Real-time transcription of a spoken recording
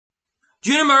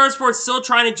Junior Motorsports still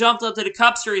trying to jump up to the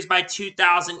Cup Series by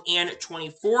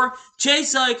 2024.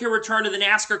 Chase Elliott can return to the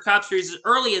NASCAR Cup Series as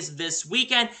early as this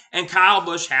weekend, and Kyle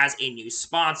Busch has a new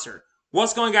sponsor.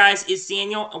 What's going on, guys? It's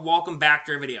Daniel, and welcome back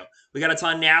to our video. We got a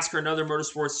ton of NASCAR and other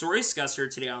motorsports stories discussed here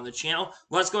today on the channel.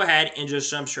 Let's go ahead and just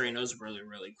jump straight into those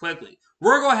really quickly.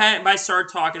 We're going to go ahead and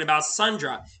start talking about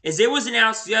Sundrop, as it was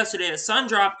announced yesterday that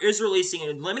Sundrop is releasing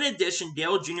a limited edition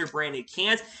Dale Jr. branded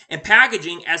cans and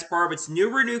packaging as part of its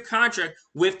renewed contract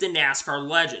with the NASCAR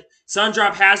legend.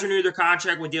 Sundrop has renewed their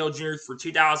contract with Dale Jr. for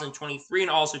 2023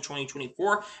 and also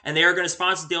 2024, and they are going to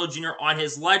sponsor Dale Jr. on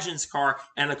his Legends car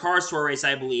and the Cars Tour race,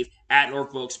 I believe, at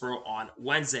North Wilkesboro on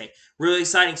Wednesday. Really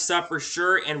exciting stuff for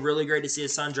sure, and really great to see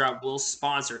that Sundrop will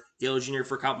sponsor Dale Jr.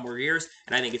 for a couple more years,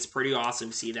 and I think it's pretty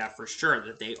awesome to see that for sure,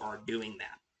 that they are doing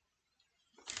that.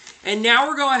 And now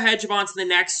we're going ahead and jump on to the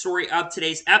next story of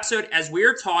today's episode, as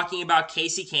we're talking about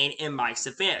Kasey Kahne and Mike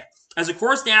Stefanik. As of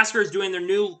course, NASCAR is doing their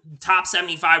new top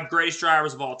 75 greatest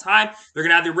drivers of all time. They're going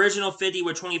to have the original 50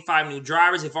 with 25 new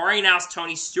drivers. They've already announced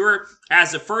Tony Stewart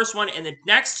as the first one, and the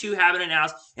next two have been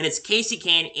announced, and it's Kasey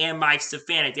Kahne and Mike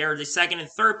Stefanik. They are the second and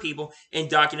third people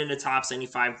inducted into the top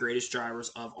 75 greatest drivers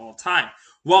of all time.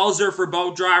 Well deserved for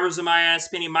both drivers, in my honest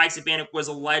opinion. Mike Stefanik was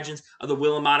a legend of the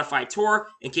Wheel and Modified Tour,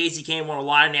 and Kasey Kahne won a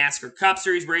lot of NASCAR Cup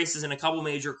Series races and a couple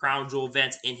major Crown Jewel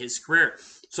events in his career.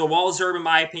 So well deserved, in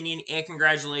my opinion, and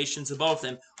congratulations to both of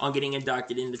them on getting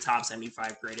inducted into the top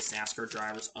 75 greatest NASCAR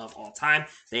drivers of all time.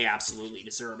 They absolutely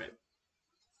deserve it.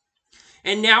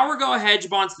 And now we're going ahead and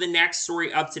jump on to the next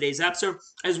story of today's episode,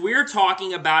 as we're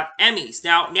talking about Emmys.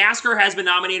 Now, NASCAR has been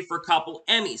nominated for a couple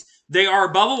Emmys. They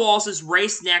are Bubba Wallace's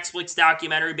Race Netflix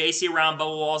documentary, basically around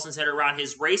Bubba Wallace and centered around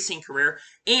his racing career,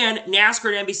 and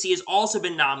NASCAR and NBC has also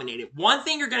been nominated. One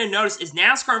thing you're going to notice is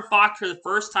NASCAR and Fox, for the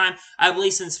first time, I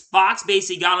believe, since Fox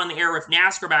basically got on the air with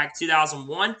NASCAR back in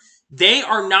 2001, they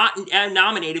are not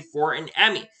nominated for an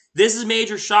Emmy. This is a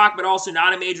major shock, but also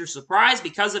not a major surprise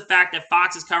because of the fact that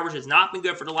Fox's coverage has not been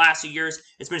good for the last few years.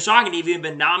 It's been shocking to have even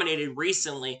been nominated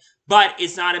recently, but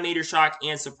it's not a major shock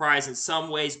and surprise in some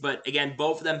ways. But again,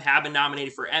 both of them have been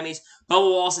nominated for Emmys.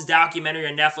 Bubba Wallace's documentary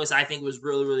on Netflix, I think, was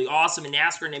really awesome, and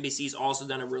NASCAR and NBC's also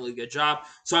done a really good job.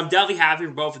 So I'm definitely happy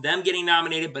for both of them getting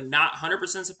nominated, but not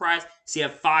 100% surprised to see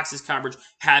that Fox's coverage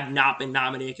had not been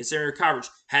nominated, considering their coverage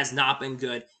has not been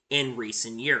good in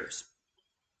recent years.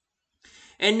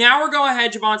 And now we're going ahead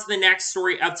and jump on to the next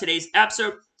story of today's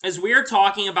episode, as we are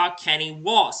talking about Kenny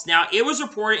Wallace. Now, it was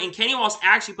reported, and Kenny Wallace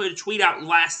actually put a tweet out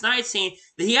last night saying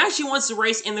that he actually wants to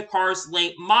race in the Cars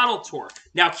Late Model Tour.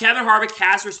 Now, Kevin Harvick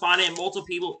has responded, and multiple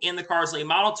people in the Cars Late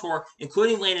Model Tour,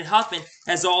 including Landon Huffman,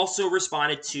 has also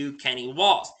responded to Kenny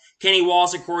Wallace. Kenny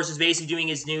Wallace, of course, is basically doing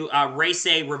his new Race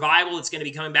Day revival. It's going to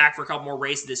be coming back for a couple more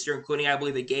races this year, including, I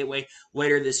believe, the Gateway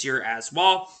later this year as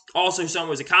well. Also, someone who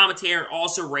was a commentator and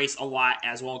also raced a lot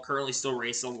as well, and currently still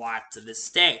races a lot to this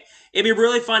day. It'd be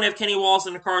really fun to have Kenny Wallace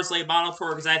in the Cars Late Model Tour,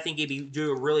 because I think he'd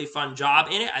do a really fun job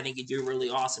in it. I think he'd do a really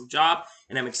awesome job,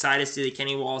 and I'm excited to see that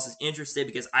Kenny Wallace is interested,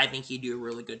 because I think he'd do a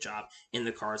really good job in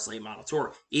the Cars Late Model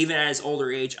Tour. Even at his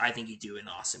older age, I think he'd do an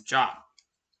awesome job.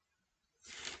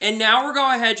 And now we're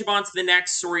going ahead and jump on to the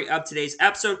next story of today's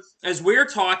episode, as we're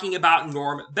talking about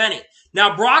Norm Benning.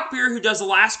 Now, Brock Beer, who does the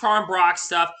Last Car on Brock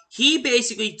stuff, he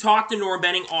basically talked to Norm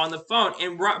Benning on the phone.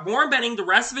 And Norm Benning, the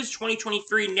rest of his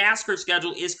 2023 NASCAR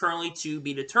schedule is currently to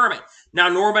be determined. Now,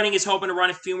 Norm Benning is hoping to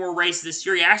run a few more races this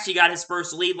year. He actually got his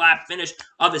first lead lap finish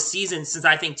of the season since,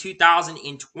 I think,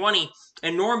 2020.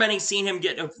 And Norm Benning, seeing him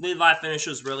get a lead lap finish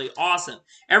was really awesome.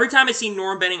 Every time I see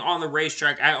Norm Benning on the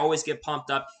racetrack, I always get pumped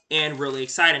up and really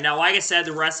excited. Now, like I said,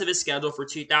 the rest of his schedule for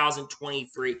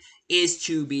 2023 is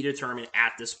to be determined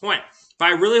at this point. But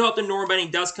I really hope that Norm Benning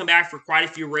does come back for quite a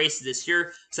few races this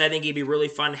year, so I think it'd be really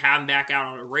fun to have him back out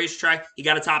on a racetrack. He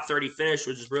got a top 30 finish,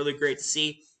 which is really great to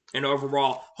see. And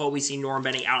overall, hope we see Norm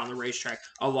Benning out on the racetrack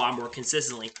a lot more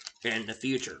consistently in the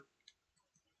future.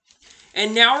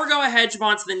 And now we're going ahead and jump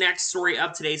on to the next story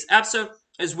of today's episode,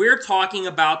 as we're talking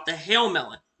about the Hail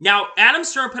Melon. Now, Adam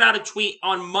Stern put out a tweet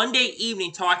on Monday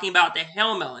evening talking about the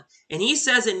Hail Melon, and he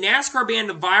says that NASCAR banned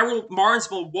the viral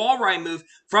Martinsville wall ride move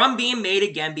from being made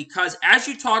again because, as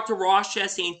you talk to Ross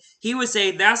Chastain, he would say,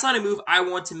 that's not a move I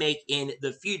want to make in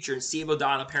the future. And Steve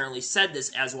O'Donnell apparently said this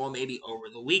as well, maybe over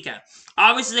the weekend.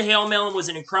 Obviously, the Hail Melon was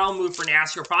an incredible move for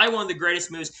NASCAR, probably one of the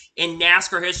greatest moves in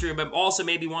NASCAR history, but also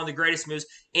maybe one of the greatest moves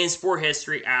in sport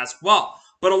history as well.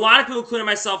 But a lot of people, including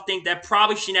myself, think that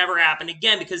probably should never happen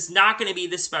again because it's not going to be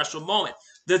this special moment.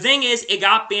 The thing is, it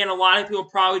got banned. A lot of people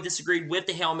probably disagreed with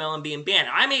the Hail Melon being banned.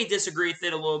 I may disagree with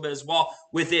it a little bit as well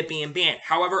with it being banned.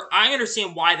 However, I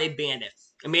understand why they banned it.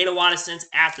 It made a lot of sense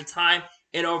at the time,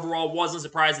 and overall wasn't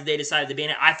surprised that they decided to ban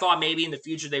it. I thought maybe in the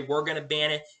future they were going to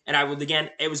ban it, and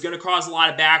it was going to cause a lot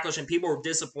of backlash, and people were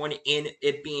disappointed in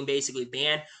it being basically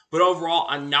banned. But overall,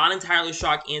 I'm not entirely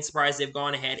shocked and surprised they've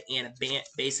gone ahead and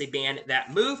basically banned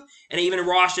that move. And even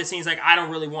Ross just seems like, I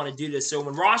don't really want to do this. So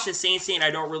when Ross is saying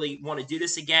I don't really want to do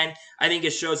this again, I think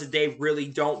it shows that they really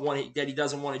don't want it, that he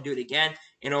doesn't want to do it again.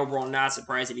 And overall, not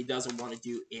surprised that he doesn't want to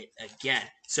do it again.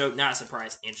 So not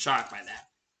surprised and shocked by that.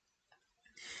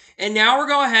 And now we're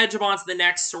going ahead to jump on to the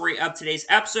next story of today's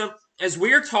episode, as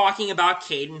we're talking about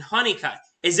Caden Honeycutt.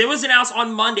 As it was announced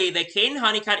on Monday that Caden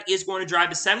Honeycutt is going to drive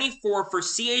the 74 for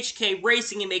CHK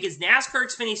Racing and make his NASCAR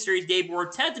Xfinity Series debut, or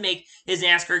attempt to make his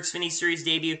NASCAR Xfinity Series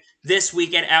debut this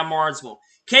weekend at Martinsville.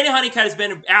 Caden Honeycutt has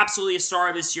been absolutely a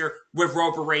star this year with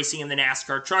Roper Racing in the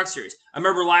NASCAR Truck Series. I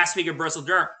remember last week at Bristol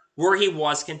Dirt where he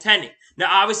was contending. Now,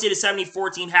 obviously, the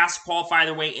 74 team has to qualify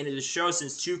their way into the show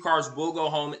since 2 cars will go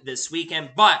home this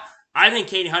weekend, but I think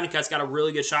Caden Honeycutt's got a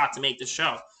really good shot to make the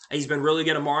show. He's been really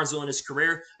good at Martinsville in his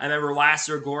career. I remember last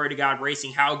year, Glory to God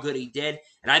Racing, how good he did.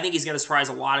 And I think he's going to surprise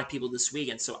a lot of people this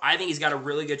weekend. So I think he's got a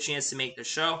really good chance to make the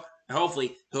show. And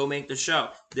hopefully, he'll make the show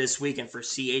this weekend for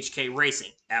CHK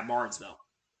Racing at Martinsville.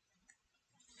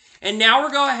 And now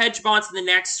we're going ahead to jump on to the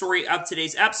next story of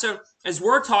today's episode, as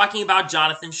we're talking about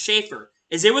Jonathan Schaefer.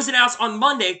 As it was announced on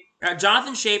Monday,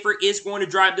 Jonathan Schaefer is going to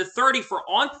drive the 30 for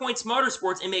On Points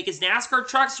Motorsports and make his NASCAR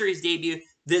Truck Series debut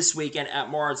this weekend at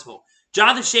Martinsville.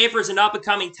 Jonathan Schaefer is an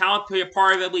up-and-coming talent,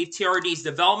 part of, I believe, TRD's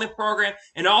development program,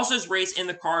 and also has raced in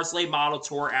the Cars Late Model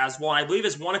Tour as well. I believe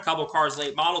has won a couple of Cars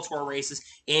Late Model Tour races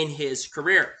in his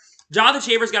career. Jonathan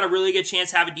Schaefer's got a really good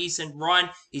chance to have a decent run.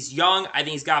 He's young. I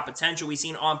think he's got potential. We've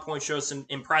seen On Point show some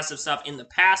impressive stuff in the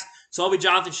past. So hopefully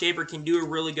Jonathan Schaefer can do a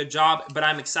really good job. But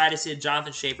I'm excited to see that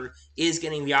Jonathan Schaefer is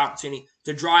getting the opportunity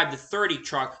to drive the 30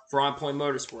 truck for On Point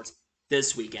Motorsports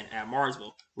this weekend at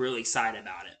Martinsville. Really excited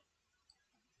about it.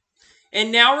 And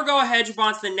now we're going ahead to jump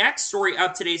on to the next story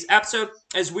of today's episode,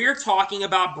 as we're talking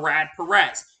about Brad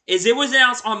Perez. As it was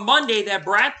announced on Monday that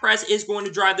Brad Perez is going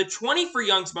to drive the 20 for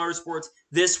Young's Motorsports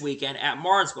this weekend at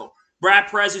Martinsville. Brad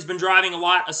Perez, who's been driving a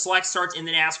lot of select starts in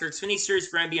the NASCAR Xfinity Series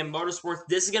for NBM Motorsports,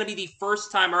 this is going to be the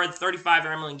first time, or the 35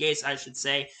 Emily Gates, I should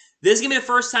say. This is going to be the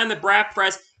first time that Brad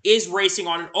Perez is racing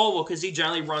on an oval, because he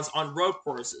generally runs on road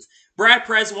courses. Brad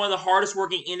Perez is one of the hardest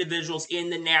working individuals in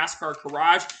the NASCAR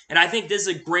garage, and I think this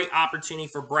is a great opportunity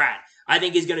for Brad. I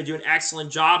think he's going to do an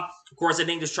excellent job. Of course, I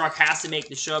think this truck has to make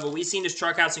the show, but we've seen this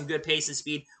truck have some good pace and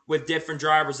speed with different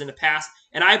drivers in the past,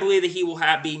 and I believe that he will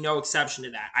be no exception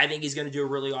to that. I think he's going to do a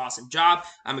really awesome job.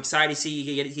 I'm excited to see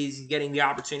he's getting the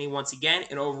opportunity once again,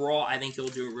 and overall, I think he'll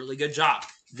do a really good job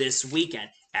this weekend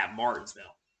at Martinsville.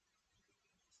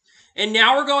 And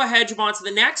now we're going ahead to jump on to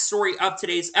the next story of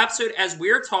today's episode, as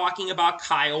we're talking about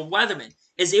Kyle Weatherman.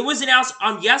 As it was announced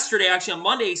on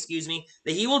Monday, that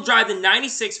he will drive the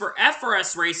 96 for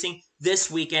FRS Racing this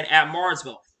weekend at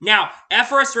Martinsville. Now,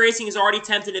 FRS Racing has already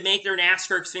attempted to make their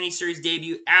NASCAR Xfinity Series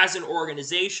debut as an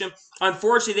organization.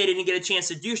 Unfortunately, they didn't get a chance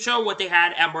to show what they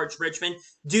had at Richmond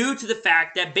due to the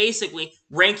fact that basically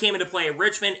rain came into play at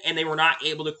Richmond and they were not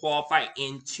able to qualify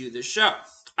into the show.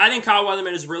 I think Kyle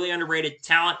Weatherman is really underrated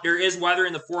talent. There is weather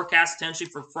in the forecast potentially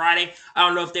for Friday. I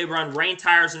don't know if they run rain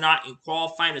tires or not in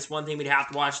qualifying. It's one thing we'd have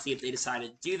to watch to see if they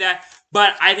decided to do that.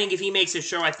 But I think if he makes a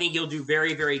show, I think he'll do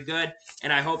very, very good.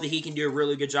 And I hope that he can do a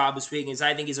really good job this week, because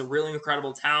I think he's a really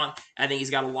incredible talent. I think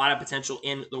he's got a lot of potential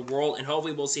in the world. And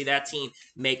hopefully we'll see that team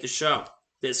make the show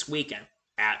this weekend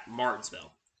at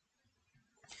Martinsville.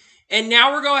 And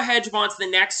now we're going ahead to jump on to the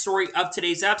next story of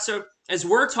today's episode, as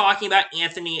we're talking about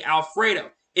Anthony Alfredo.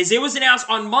 As it was announced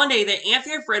on Monday that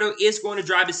Anthony Alfredo is going to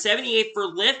drive a 78 for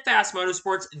Live Fast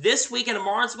Motorsports this weekend in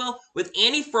Martinsville, with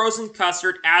Andy Frozen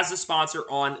Custard as the sponsor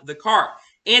on the car.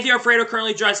 Anthony Alfredo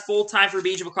currently drives full-time for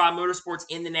BJ McLeod Motorsports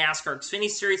in the NASCAR Xfinity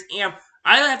Series, and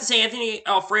I have to say Anthony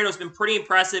Alfredo has been pretty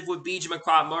impressive with BJ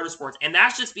McLeod Motorsports, and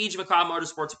that's just BJ McLeod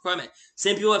Motorsports equipment.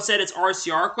 Some people have said it's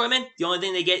RCR equipment. The only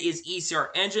thing they get is ECR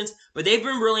engines, but they've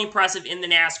been really impressive in the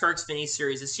NASCAR Xfinity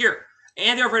Series this year.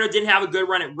 Anthony Alfredo didn't have a good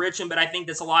run at Richmond, but I think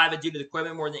that's a lot of it due to the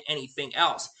equipment more than anything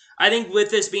else. I think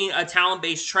with this being a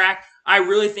talent-based track, I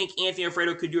really think Anthony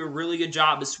Alfredo could do a really good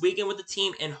job this weekend with the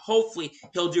team, and hopefully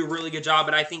he'll do a really good job,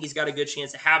 but I think he's got a good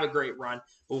chance to have a great run.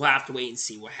 We'll have to wait and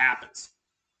see what happens.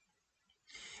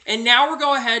 And now we're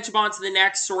going ahead to jump on to the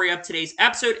next story of today's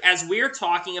episode, as we're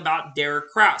talking about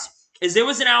Derek Kraus. As it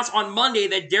was announced on Monday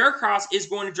that Derek Kraus is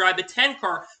going to drive the 10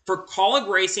 car for Colleague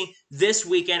Racing this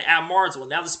weekend at Martinsville.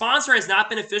 Now, the sponsor has not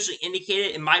been officially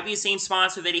indicated. It might be the same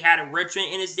sponsor that he had in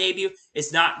Richmond in his debut.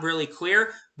 It's not really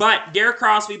clear. But Derek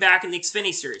Kraus will be back in the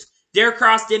Xfinity Series. Derek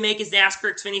Cross did make his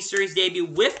NASCAR Xfinity Series debut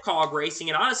with Kaulig Racing,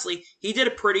 and honestly, he did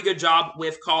a pretty good job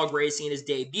with Kaulig Racing in his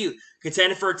debut.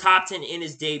 Contended for a top 10 in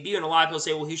his debut, and a lot of people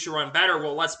say, well, he should run better.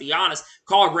 Well, let's be honest,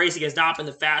 Kaulig Racing has not been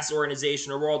the fastest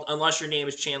organization in the world unless your name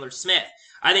is Chandler Smith.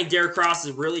 I think Derek Cross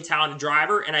is a really talented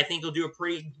driver, and I think he'll do a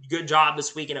pretty good job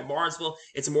this weekend at Martinsville.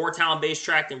 It's a more talent-based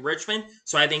track than Richmond,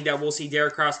 so I think that we'll see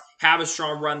Derek Cross have a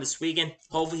strong run this weekend.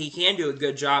 Hopefully he can do a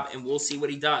good job, and we'll see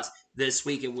what he does this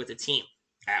weekend with the team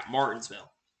at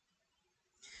Martinsville.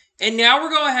 And now we're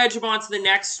going to head on to the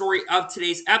next story of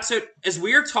today's episode as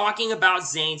we are talking about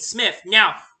Zane Smith.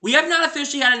 Now, we have not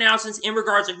officially had announcements in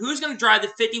regards to who's going to drive the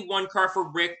 51 car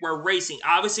for Rick Ware Racing.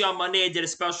 Obviously, on Monday, I did a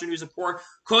special news report.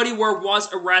 Cody Ware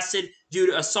was arrested due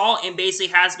to assault and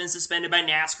basically has been suspended by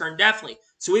NASCAR indefinitely.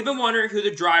 So we've been wondering who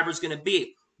the driver is going to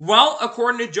be. Well,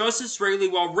 according to Joseph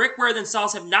Strigley, while Rick Ware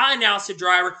themselves have not announced a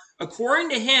driver, according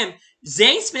to him,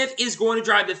 Zane Smith is going to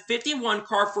drive the 51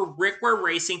 car for Rick Ware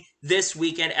Racing this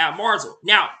weekend at Martinsville.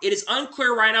 Now, it is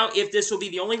unclear right now if this will be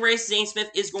the only race Zane Smith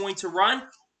is going to run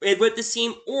with the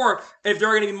team or if there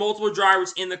are going to be multiple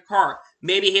drivers in the car.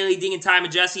 Maybe Haley Ding and Ty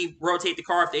Majeski rotate the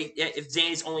car if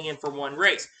Zane is only in for one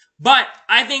race. But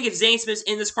I think if Zane Smith's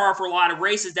in this car for a lot of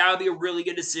races, that would be a really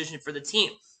good decision for the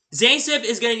team. Zane Smith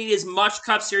is going to need as much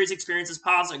Cup Series experience as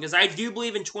possible because I do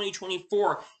believe in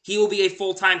 2024 he will be a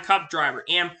full-time Cup driver.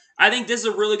 And I think this is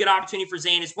a really good opportunity for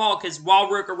Zane as well because while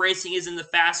Rick Ware Racing isn't the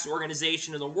fastest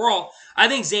organization in the world, I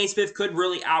think Zane Smith could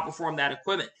really outperform that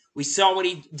equipment. We saw what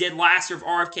he did last year of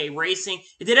RFK Racing.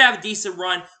 He did have a decent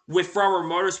run with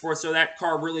Motorsports, so that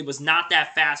car really was not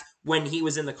that fast when he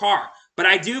was in the car. But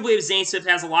I do believe Zane Smith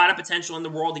has a lot of potential in the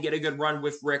world to get a good run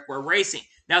with Rick Ware Racing.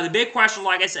 Now, the big question,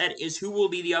 like I said, is who will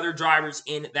be the other drivers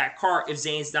in that car if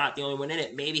Zane's not the only one in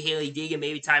it? Maybe Haley Deegan,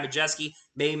 maybe Ty Majeski,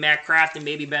 maybe Matt Crafton,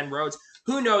 maybe Ben Rhodes.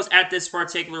 Who knows at this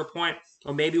particular point?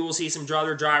 Or maybe we'll see some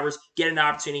other drivers get an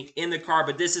opportunity in the car,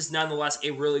 but this is nonetheless a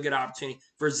really good opportunity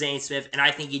for Zane Smith, and I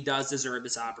think he does deserve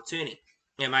this opportunity,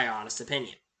 in my honest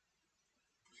opinion.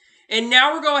 And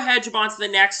now we're going to head on to the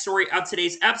next story of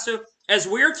today's episode as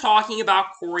we're talking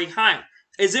about Corey Heim.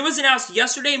 As it was announced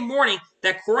yesterday morning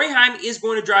that Corey Heim is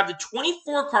going to drive the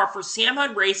 24 car for Sam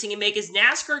Hunt Racing and make his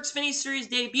NASCAR Xfinity Series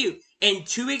debut in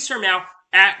 2 weeks from now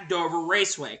at Dover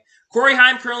Raceway. Corey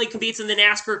Heim currently competes in the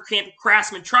NASCAR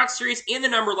Craftsman Truck Series in the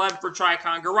number 11 for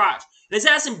Tricon Garage. It has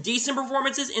had some decent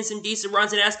performances and some decent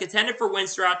runs and has contended for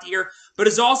wins throughout the year, but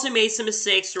has also made some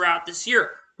mistakes throughout this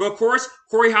year. But of course,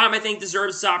 Corey Heim, I think,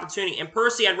 deserves this opportunity. And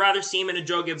personally, I'd rather see him in a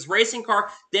Joe Gibbs racing car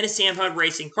than a Sam Hunt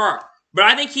racing car. But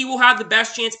I think he will have the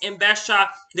best chance and best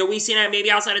shot that we've seen maybe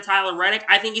outside of Tyler Reddick.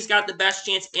 I think he's got the best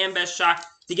chance and best shot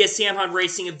to get Sam Hunt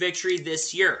Racing a victory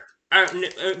this year.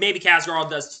 Maybe Casgarall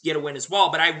does get a win as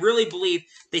well, but I really believe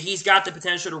that he's got the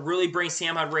potential to really bring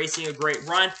Sam Hunt Racing a great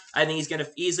run. I think he's going to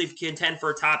easily contend for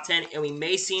a top 10, and we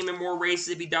may see him in more races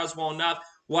if he does well enough.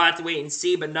 We'll have to wait and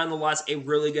see, but nonetheless, a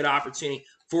really good opportunity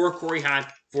for Corey Heim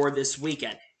for this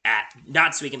weekend.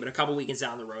 Not this weekend, but a couple weekends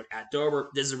down the road at Dover.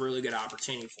 This is a really good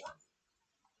opportunity for him.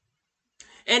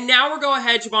 And now we're going to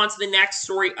head on to the next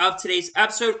story of today's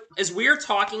episode as we are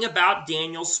talking about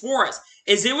Daniel Suarez.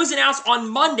 As it was announced on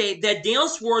Monday that Daniel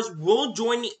Suarez will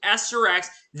join the SRX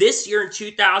this year in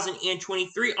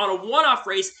 2023 on a one-off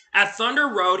race at Thunder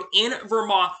Road in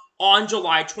Vermont on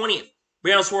July 20th.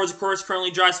 Daniel Suarez, of course,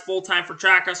 currently drives full-time for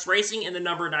Trackhouse Racing in the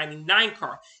number 99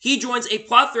 car. He joins a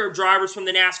plethora of drivers from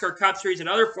the NASCAR Cup Series and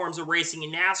other forms of racing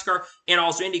in NASCAR and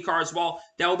also IndyCar as well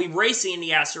that will be racing in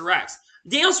the SRX.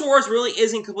 Daniel Suarez really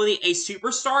isn't completely a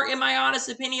superstar in my honest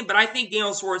opinion, but I think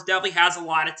Daniel Suarez definitely has a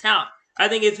lot of talent. I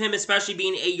think of him especially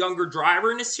being a younger driver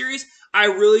in this series, I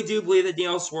really do believe that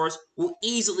Daniel Suarez will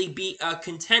easily be a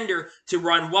contender to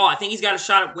run well. I think he's got a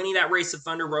shot at winning that race at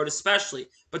Thunder Road especially.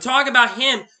 But talk about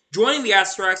him joining the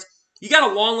SRX, you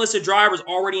got a long list of drivers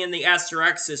already in the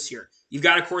SRX this year. You've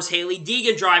got, of course, Haley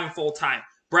Deegan driving full-time,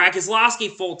 Brad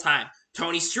Keselowski full-time,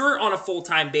 Tony Stewart on a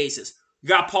full-time basis. You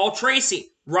got Paul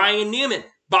Tracy, Ryan Newman,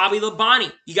 Bobby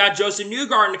Labonte. You got Joseph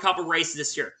Newgarden in a couple races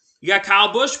this year. You got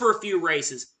Kyle Busch for a few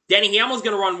races. Denny Hamlin's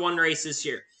going to run one race this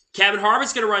year. Kevin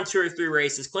Harvick's going to run 2 or 3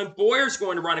 races. Clint Bowyer's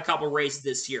going to run a couple races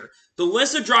this year. The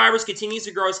list of drivers continues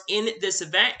to grow in this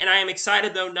event, and I am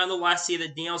excited, though, nonetheless, to see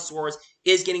that Daniel Suarez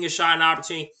is getting a shot and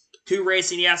opportunity to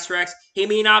race in the SRX. He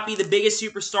may not be the biggest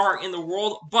superstar in the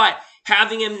world, but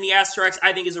having him in the SRX,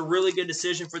 I think, is a really good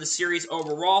decision for the series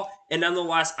overall, and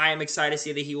nonetheless, I am excited to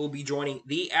see that he will be joining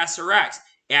the SRX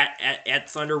at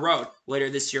Thunder Road later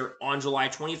this year on July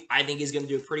 20th. I think he's going to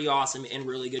do a pretty awesome and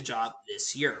really good job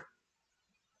this year.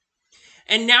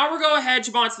 And now we're going to head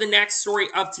on to the next story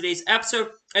of today's episode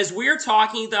as we're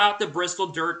talking about the Bristol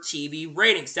Dirt TV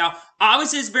ratings. Now,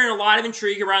 obviously, there's been a lot of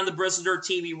intrigue around the Bristol Dirt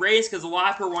TV ratings because a lot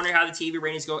of people are wondering how the TV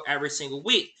ratings go every single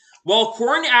week. Well,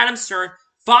 according to Adam Stern,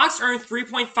 Fox earned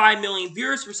 3.5 million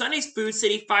viewers for Sunday's Food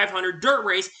City 500 dirt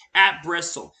race at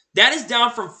Bristol. That is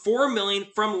down from 4 million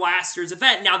from last year's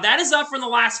event. Now, that is up from the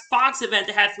last Fox event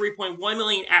that had 3.1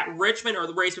 million at Richmond, or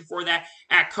the race before that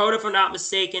at Coda, if I'm not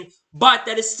mistaken. But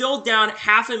that is still down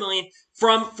 500,000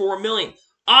 from 4 million.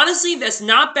 Honestly, that's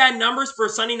not bad numbers for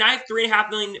Sunday night. 3.5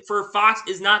 million for Fox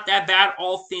is not that bad,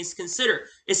 all things considered.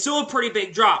 It's still a pretty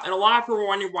big drop, and a lot of people are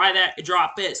wondering why that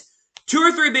drop is. 2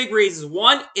 or 3 big reasons.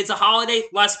 One, it's a holiday.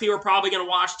 Less people are probably going to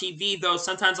watch TV, though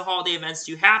sometimes the holiday events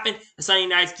do happen. The Sunday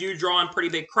nights do draw in pretty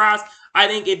big crowds. I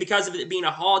think because of it being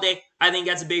a holiday, I think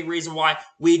that's a big reason why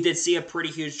we did see a pretty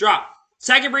huge drop.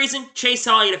 Second reason, Chase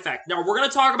Elliott effect. Now, we're going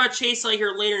to talk about Chase Elliott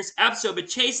here later in this episode, but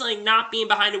Chase Elliott not being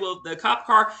behind the wheel of the Cup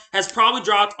car has probably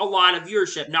dropped a lot of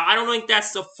viewership. Now, I don't think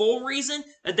that's the full reason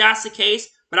that that's the case,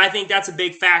 but I think that's a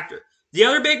big factor. The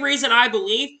other big reason, I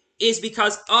believe, is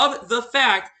because of the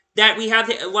fact that we have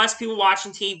less people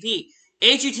watching TV.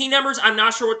 HUT numbers, I'm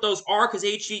not sure what those are because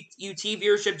HUT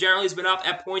viewership generally has been up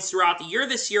at points throughout the year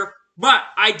this year, but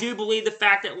I do believe the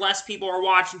fact that less people are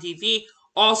watching TV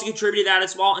also contributed to that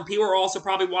as well, and people are also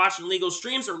probably watching legal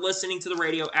streams or listening to the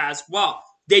radio as well.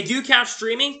 They do count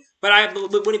streaming, but I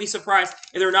wouldn't be surprised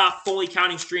if they're not fully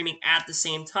counting streaming at the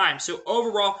same time. So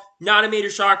overall, not a major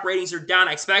shock. Ratings are down.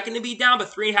 I expect them to be down,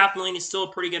 but 3.5 million is still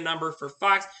a pretty good number for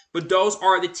Fox. But those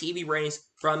are the TV ratings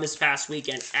from this past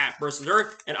weekend at Bristol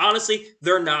Dirt, and honestly,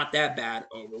 they're not that bad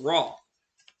overall.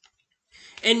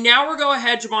 And now we're going to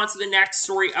head on to the next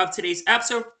story of today's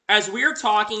episode as we're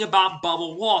talking about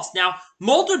Bubba Wallace. Now,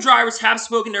 multiple drivers have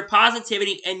spoken their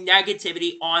positivity and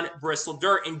negativity on Bristol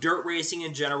Dirt and dirt racing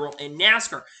in general in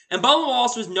NASCAR. And Bubba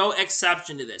Wallace was no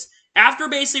exception to this. After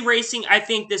basically racing, I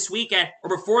think this weekend,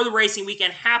 or before the racing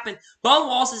weekend happened, Bubba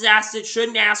Wallace is asked, should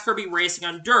NASCAR be racing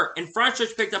on dirt? And Front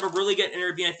Stretch picked up a really good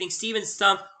interview. I think Steven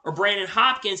Stump or Brandon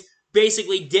Hopkins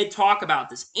basically did talk about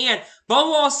this. And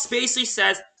Bubba Wallace basically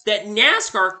says that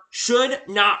NASCAR should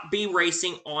not be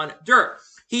racing on dirt.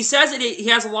 He says that he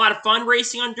has a lot of fun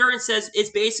racing on dirt and says it's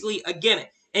basically a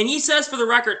gimmick. And he says, for the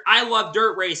record, I love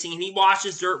dirt racing, and he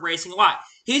watches dirt racing a lot.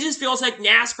 He just feels like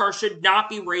NASCAR should not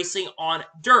be racing on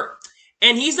dirt.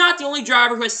 And he's not the only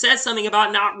driver who has said something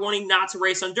about not wanting not to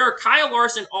race on dirt. Kyle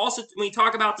Larson also, we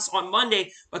talk about this on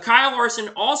Monday, but Kyle Larson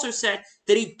also said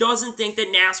that he doesn't think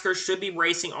that NASCAR should be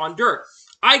racing on dirt.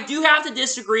 I do have to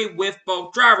disagree with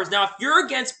both drivers. Now, if you're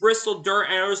against Bristol Dirt,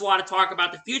 and there's a lot of talk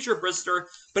about the future of Bristol Dirt,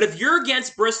 but if you're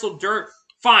against Bristol Dirt,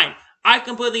 fine. I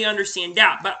completely understand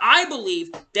that. But I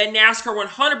believe that NASCAR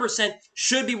 100%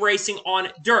 should be racing on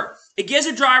dirt. It gives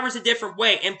the drivers a different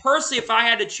way. And personally, if I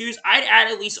had to choose, I'd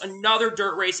add at least another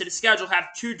dirt race to the schedule, have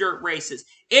 2 dirt races,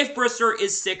 if Bristol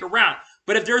is stick around.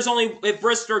 But if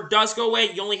Bristol does go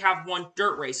away, you only have 1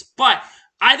 dirt race. But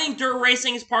I think dirt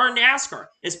racing is part of NASCAR.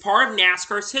 It's part of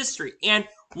NASCAR's history. And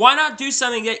why not do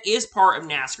something that is part of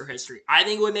NASCAR history? I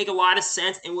think it would make a lot of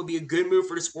sense and would be a good move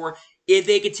for the sport if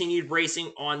they continued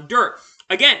racing on dirt.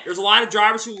 Again, there's a lot of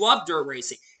drivers who love dirt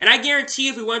racing. And I guarantee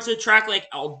if we went to a track like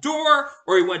Eldora,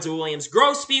 or we went to Williams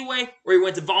Grove Speedway, or we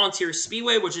went to Volunteer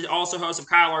Speedway, which is also host of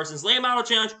Kyle Larson's Late Model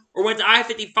Challenge, or went to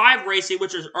I-55 Racing,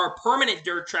 which are permanent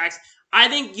dirt tracks, I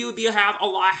think you would have a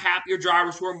lot happier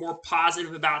drivers who are more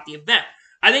positive about the event.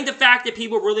 I think the fact that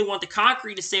people really want the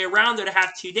concrete to stay around there to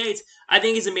have 2 dates, I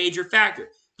think is a major factor.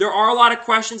 There are a lot of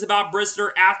questions about Bristol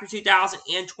after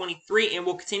 2023, and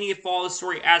we'll continue to follow the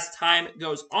story as time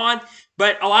goes on.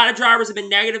 But a lot of drivers have been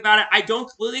negative about it. I don't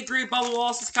completely agree with Bubba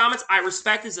Wallace's comments. I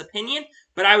respect his opinion,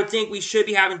 but I would think we should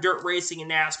be having dirt racing in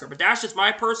NASCAR. But that's just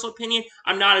my personal opinion.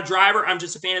 I'm not a driver. I'm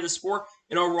just a fan of the sport.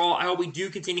 And overall, I hope we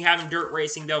do continue having dirt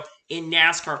racing, though, in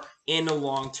NASCAR in the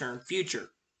long-term future.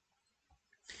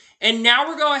 And now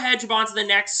we're going ahead to on to the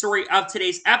next story of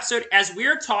today's episode as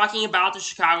we're talking about the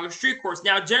Chicago Street Course.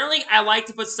 Now, generally, I like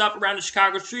to put stuff around the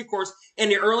Chicago Street Course in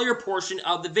the earlier portion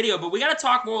of the video, but we got to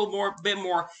talk a bit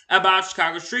more about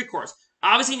Chicago Street Course.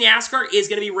 Obviously, NASCAR is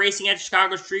going to be racing at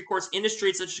Chicago Street Course in the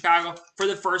streets of Chicago for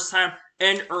the first time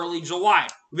in early July.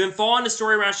 We've been following the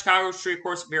story around Chicago Street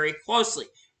Course very closely.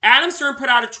 Adam Stern put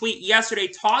out a tweet yesterday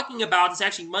talking about, it's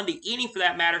actually Monday evening for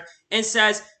that matter, and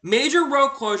says, major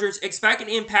road closures expected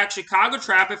to impact Chicago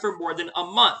traffic for more than a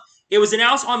month. It was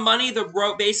announced on Monday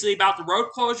basically about the road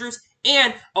closures,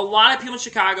 and a lot of people in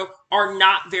Chicago are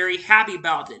not very happy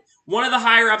about it. One of the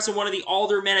higher-ups and one of the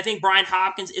older men, I think Brian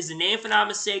Hopkins is the name if I'm not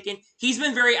mistaken, he's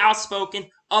been very outspoken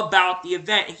about the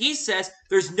event. And he says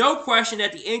there's no question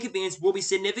that the inconvenience will be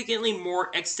significantly more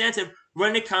extensive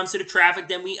when it comes to the traffic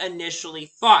than we initially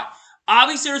thought.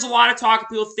 Obviously, there's a lot of talk.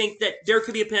 People think that there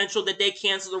could be a potential that they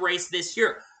cancel the race this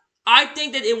year. I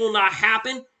think that it will not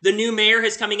happen. The new mayor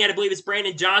is coming in. I believe it's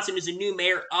Brandon Johnson, who's the new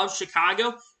mayor of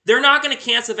Chicago. They're not going to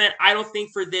cancel the event, I don't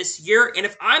think, for this year. And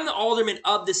if I'm the alderman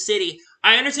of the city,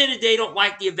 I understand that they don't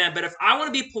like the event, but if I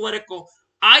want to be political,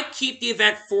 I keep the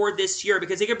event for this year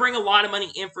because it could bring a lot of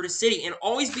money in for the city. And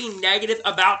always being negative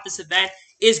about this event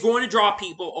is going to draw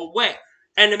people away.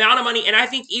 And the amount of money, and I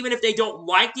think even if they don't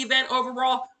like the event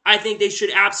overall, I think they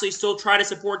should absolutely still try to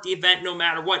support the event no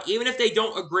matter what. Even if they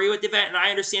don't agree with the event, and I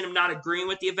understand them not agreeing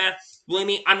with the event, believe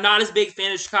me, I'm not as big a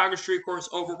fan of Chicago Street Course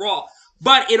overall.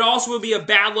 But it also would be a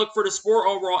bad look for the sport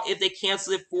overall if they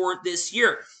cancel it for this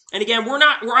year. And again,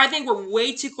 I think we're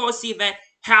way too close to the event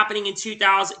happening in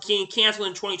 2000, being canceled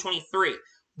in 2023.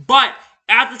 But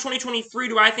after 2023,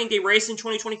 do I think they race in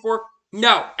 2024?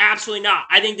 No, absolutely not.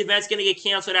 I think the event's going to get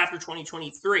canceled after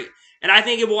 2023. And I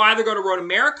think it will either go to Road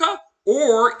America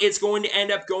or it's going to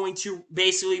end up going to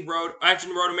basically Road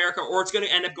America, or it's going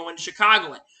to end up going to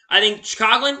Chicagoland. I think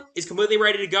Chicagoland is completely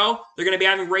ready to go. They're going to be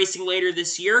having racing later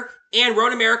this year. And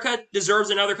Road America deserves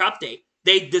another cup date.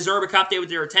 They deserve a cup day with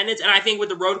their attendance. And I think with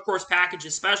the road course package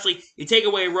especially, you take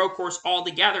away a road course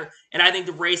altogether, and I think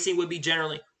the racing would be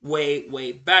generally way,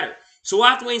 way better. So we'll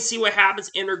have to wait and see what happens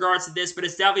in regards to this, but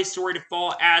it's definitely a story to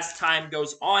follow as time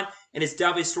goes on, and it's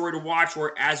definitely a story to watch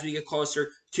for as we get closer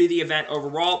to the event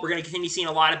overall. We're going to continue seeing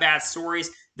a lot of bad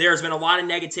stories. There's been a lot of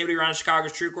negativity around the Chicago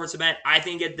Street Course event. I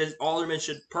think that the aldermen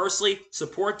should personally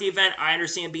support the event. I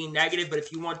understand being negative, but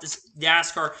if you want this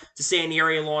NASCAR to stay in the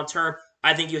area long term,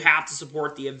 I think you have to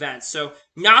support the event. So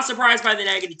not surprised by the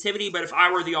negativity, but if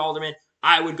I were the alderman,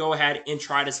 I would go ahead and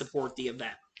try to support the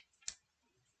event.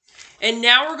 And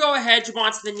now we'll go ahead to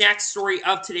on to the next story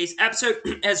of today's episode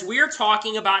as we are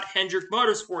talking about Hendrick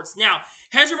Motorsports. Now,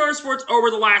 Hendrick Motorsports over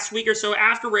the last week or so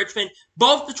after Richmond,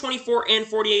 both the 24 and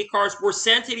 48 cars were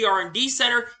sent to the R&D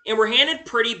Center and were handed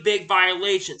pretty big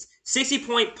violations.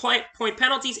 60-point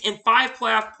penalties and 5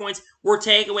 playoff points were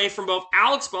taken away from both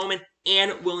Alex Bowman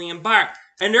and William Byron.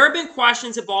 And there have been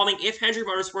questions involving if Hendrick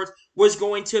Motorsports was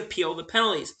going to appeal the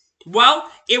penalties. Well,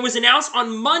 it was announced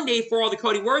on Monday before all the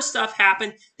Cody Wurst stuff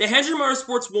happened that Hendrick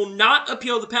Motorsports will not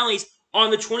appeal the penalties on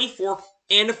the 24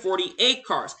 and the 48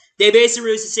 cars. They basically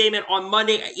released a statement on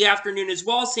Monday afternoon as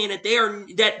well, saying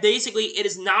that basically it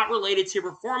is not related to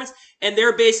performance, and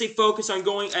they're basically focused on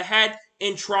going ahead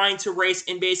and trying to race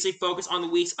and basically focus on the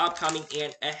weeks upcoming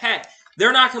and ahead.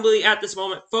 They're not completely at this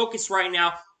moment focused right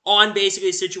now on basically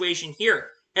the situation here.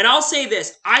 And I'll say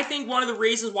this, I think one of the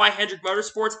reasons why Hendrick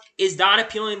Motorsports is not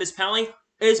appealing this penalty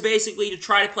is basically to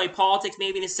try to play politics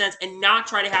maybe in a sense and not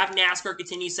try to have NASCAR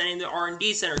continue sending the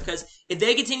R&D Center. Because if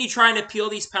they continue trying to appeal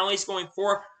these penalties going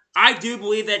forward, I do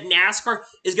believe that NASCAR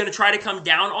is going to try to come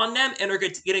down on them and are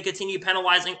going to continue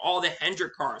penalizing all the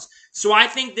Hendrick cars. So I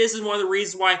think this is one of the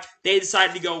reasons why they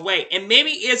decided to go away. And maybe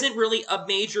isn't really a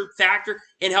major factor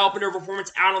in helping their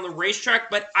performance out on the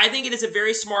racetrack, but I think it is a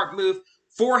very smart move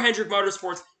for Hendrick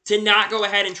Motorsports to not go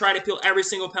ahead and try to appeal every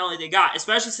single penalty they got,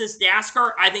 especially since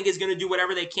NASCAR, I think, is going to do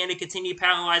whatever they can to continue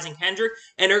penalizing Hendrick,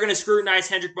 and they're going to scrutinize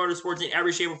Hendrick Motorsports in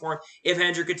every shape or form if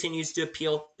Hendrick continues to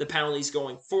appeal the penalties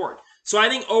going forward. So I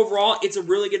think overall, it's a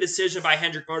really good decision by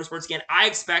Hendrick Motorsports. Again, I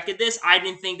expected this. I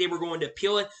didn't think they were going to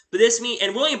appeal it. But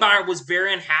and William Byron was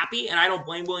very unhappy, and I don't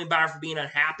blame William Byron for being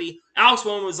unhappy. Alex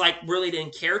Bowman was really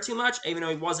didn't care too much, even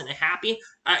though he wasn't happy.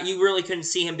 You really couldn't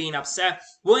see him being upset.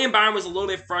 William Byron was a little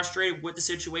bit frustrated with the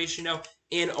situation, though,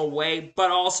 in a way. But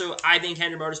also, I think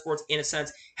Hendrick Motorsports, in a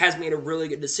sense, has made a really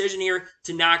good decision here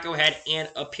to not go ahead and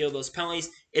appeal those penalties.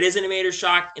 It isn't a major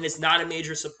shock, and it's not a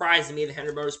major surprise to me that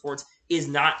Hendrick Motorsports is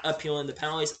not appealing the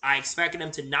penalties. I expected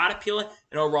them to not appeal it,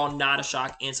 and overall, not a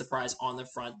shock and surprise on the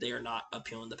front. They are not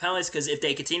appealing the penalties, because if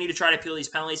they continue to try to appeal these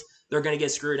penalties, they're going to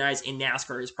get scrutinized, and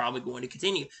NASCAR is probably going to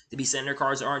continue to be sending their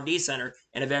cars to R&D Center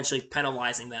and eventually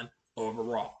penalizing them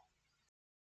overall.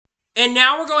 And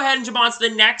now we'll go ahead and jump on to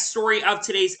the next story of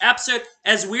today's episode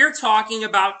as we're talking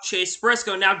about Chase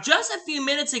Briscoe. Now, just a few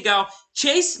minutes ago,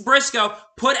 Chase Briscoe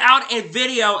put out a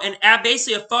video and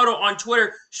basically a photo on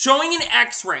Twitter showing an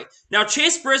x-ray. Now,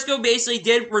 Chase Briscoe basically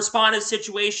did respond to the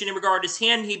situation in regard to his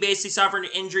hand. He basically suffered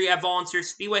an injury at Volunteer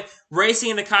Speedway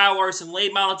racing in the Kyle Larson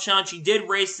late model challenge. He did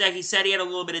race that. He said he had a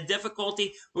little bit of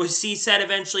difficulty, but he said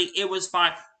eventually it was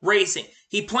fine racing.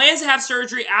 He plans to have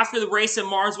surgery after the race in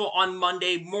Martinsville on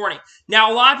Monday morning.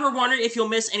 Now, a lot of people are wondering if he'll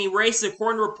miss any races.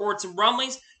 According to reports and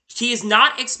rumblings, he is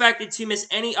not expected to miss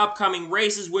any upcoming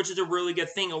races, which is a really good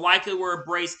thing. He'll likely wear a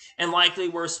brace and likely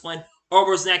wear a splint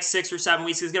over his next 6 or 7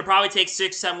 weeks. It's going to probably take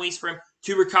 6 or 7 weeks for him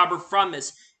to recover from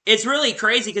this. It's really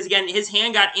crazy because, again, his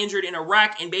hand got injured in a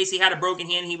wreck and basically had a broken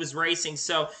hand. He was racing.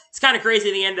 So it's kind of crazy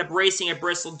that he ended up racing at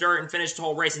Bristol Dirt and finished the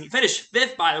whole race. And he finished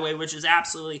fifth, by the way, which is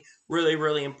absolutely really,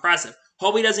 really impressive.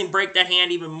 Hope he doesn't break that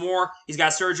hand even more. He's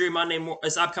got surgery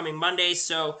this upcoming Monday,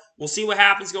 so we'll see what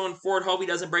happens going forward. Hope he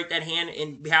doesn't break that hand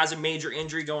and has a major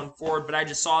injury going forward. But I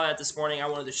just saw that this morning. I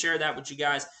wanted to share that with you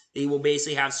guys. That he will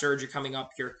basically have surgery coming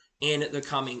up here in the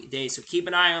coming days. So keep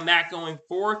an eye on that going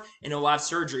forward, and he'll have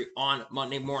surgery on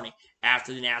Monday morning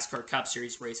after the NASCAR Cup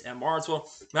Series race at Martinsville.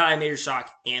 Not a major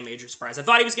shock and major surprise. I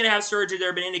thought he was going to have surgery. There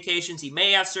have been indications he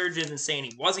may have surgery and saying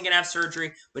he wasn't going to have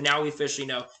surgery, but now we officially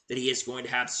know that he is going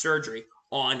to have surgery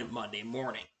on Monday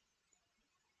morning.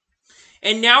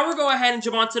 And now we're going to go ahead and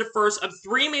jump on to the first of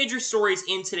three major stories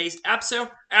in today's episode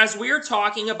as we are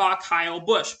talking about Kyle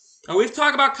Busch. Now, we've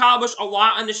talked about Kyle Busch a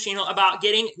lot on this channel about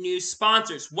getting new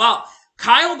sponsors. Well,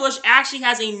 Kyle Busch actually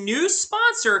has a new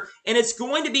sponsor, and it's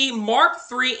going to be Mark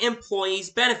III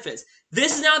Employees Benefits.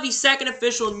 This is now the second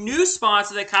official new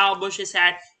sponsor that Kyle Busch has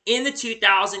had in the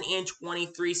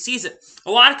 2023 season.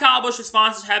 A lot of Kyle Busch's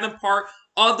sponsors have been part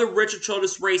of the Richard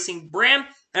Childress Racing brand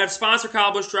and have sponsored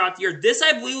Kyle Busch throughout the year. This,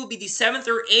 I believe, will be the 7th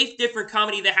or 8th different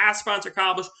company that has sponsored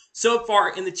Kyle Busch so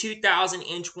far in the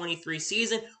 2023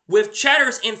 season, with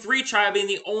Cheddar's and 3Tribe being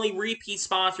the only repeat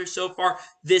sponsors so far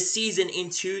this season in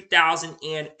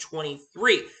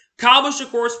 2023. Kyle Busch, of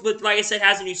course, like I said,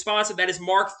 has a new sponsor. That is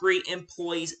Mark III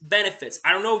Employees Benefits.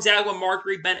 I don't know exactly what Mark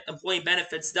III Employee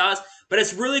Benefits does, but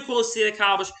it's really cool to see that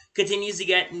Kyle Busch continues to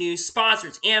get new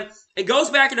sponsors. And it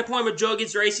goes back to the point with Joe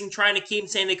Gibbs Racing trying to keep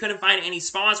saying they couldn't find any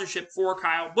sponsorship for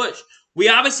Kyle Busch. We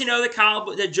obviously know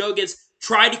that Joe Gibbs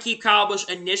tried to keep Kyle Busch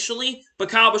initially, but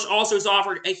Kyle Busch also was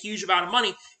offered a huge amount of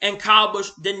money, and Kyle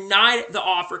Busch denied the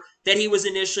offer that he was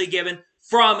initially given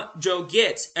from Joe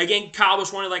Gibbs. Again, Kyle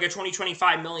Busch wanted like a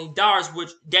 $25 million, which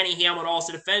Denny Hamlin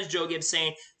also defends Joe Gibbs,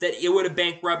 saying that it would have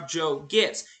bankrupted Joe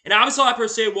Gibbs. And obviously, a lot of people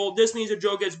say, well, this means that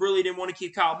Joe Gibbs really didn't want to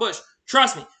keep Kyle Busch.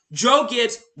 Trust me, Joe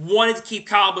Gibbs wanted to keep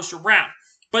Kyle Busch around.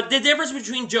 But the difference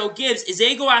between Joe Gibbs is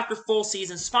they go after full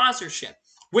season sponsorship.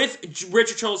 With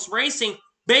Richard Childress Racing,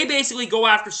 they basically go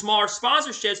after smaller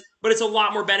sponsorships, but it's a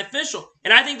lot more beneficial.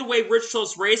 And I think the way Richard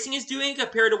Childress Racing is doing it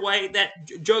compared to the way that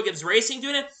Joe Gibbs Racing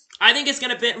doing it, I think it's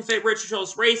going to benefit Richard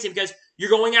Childress Racing because you're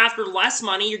going after less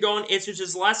money. It's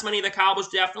just less money that Kyle Busch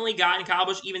definitely got. And Kyle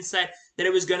Busch even said that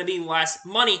it was going to be less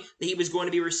money that he was going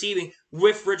to be receiving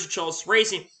with Richard Childress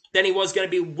Racing than he was going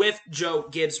to be with Joe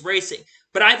Gibbs Racing.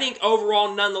 But I think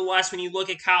overall, nonetheless, when you look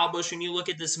at Kyle Busch, when you look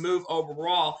at this move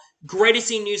overall, great to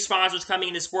see new sponsors coming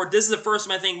into sport. This is the first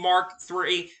time I think Mark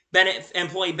III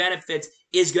Employee Benefits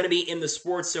is going to be in the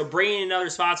sport. So bringing in another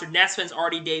sponsor, Netspend's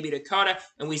already debuted at COTA,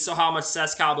 and we saw how much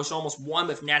success Kyle Busch almost won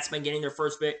with Netspend getting their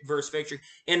first victory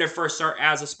in their first start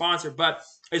as a sponsor. But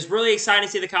it's really exciting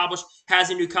to see that Kyle Busch has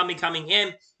a new company coming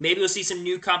in. Maybe we'll see some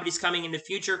new companies coming in the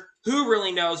future. Who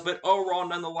really knows? But overall,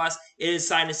 nonetheless, it is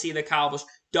exciting to see that Kyle Busch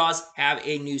does have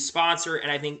a new sponsor, and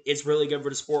I think it's really good for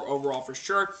the sport overall for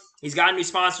sure. He's got new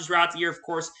sponsors throughout the year, of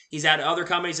course. He's had other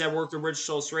companies that worked with Richard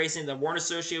Childress Racing that weren't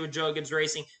associated with Joe Gibbs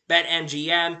Racing,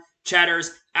 BetMGM,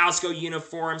 Cheddar's, Alsco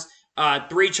Uniforms,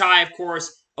 3Chai, of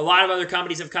course. A lot of other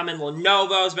companies have come in.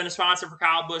 Lenovo has been a sponsor for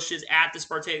Kyle Busch's at this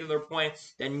particular point.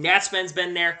 Then Netspend's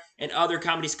been there, and other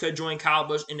companies could join Kyle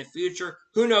Busch in the future.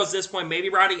 Who knows at this point? Maybe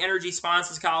Rowdy Energy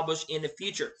sponsors Kyle Busch in the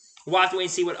future. We'll have to wait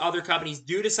and see what other companies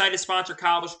do decide to sponsor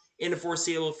Kyle Busch in the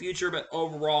foreseeable future, but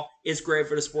overall, it's great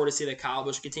for the sport to see that Kyle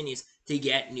Busch continues to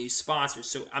get new sponsors.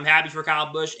 So I'm happy for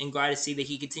Kyle Busch and glad to see that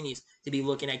he continues to be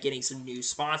looking at getting some new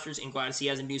sponsors, and glad to see he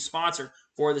has a new sponsor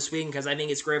for this weekend because I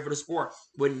think it's great for the sport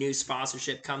when new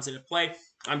sponsorship comes into play.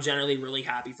 I'm generally really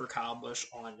happy for Kyle Busch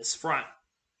on this front.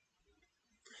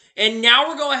 And now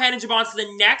we're going ahead and jump on to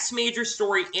the next major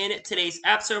story in today's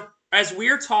episode as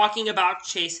we're talking about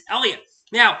Chase Elliott.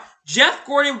 Now, Jeff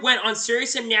Gordon went on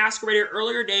SiriusXM NASCAR Radio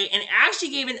earlier today and actually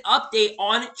gave an update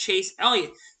on Chase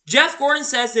Elliott. Jeff Gordon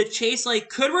says that Chase Elliott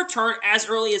could return as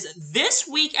early as this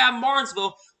week at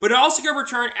Martinsville, but also could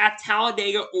return at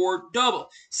Talladega or Doble.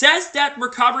 Says that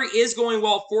recovery is going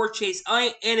well for Chase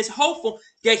Elliott and is hopeful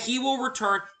that he will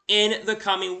return in the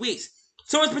coming weeks.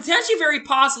 So it's potentially very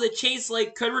possible that Chase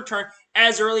Elliott could return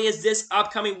as early as this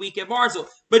upcoming week at Martinsville.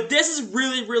 But this is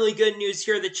really, really good news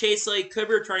here that Chase Elliott could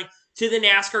be returning to the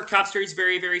NASCAR Cup Series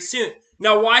very, very soon.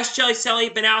 Now, why has Chase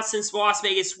Elliott been out since Las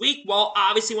Vegas week? Well,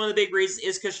 obviously one of the big reasons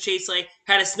is because Chase Elliott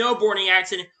had a snowboarding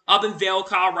accident up in Vail,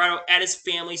 Colorado at his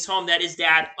family's home that his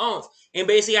dad owns. And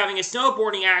basically having a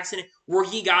snowboarding accident where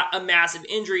he got a massive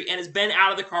injury and has been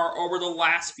out of the car over the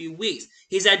last few weeks.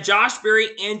 He's had Josh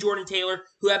Berry and Jordan Taylor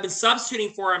who have been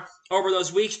substituting for him over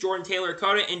those weeks. Jordan Taylor at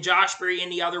COTA and Josh Berry in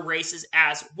the other races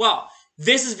as well.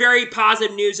 this is very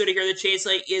positive news to hear that Chase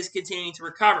Elliott is continuing to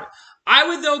recover. I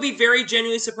would, though, be very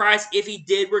genuinely surprised if he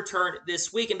did return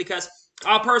this weekend, because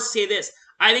I'll personally say this.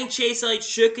 I think Chase Elliott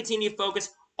should continue to focus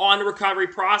on the recovery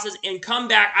process and come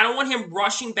back. I don't want him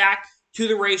rushing back to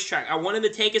the racetrack. I want him to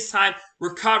take his time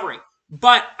recovering.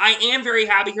 But I am very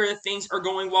happy here that things are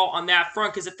going well on that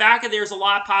front, because the fact that there's a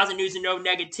lot of positive news and no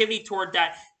negativity toward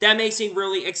that makes me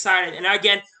really excited. And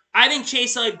again, I think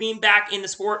Chase Elliott being back in the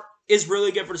sport is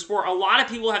really good for the sport. A lot of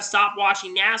people have stopped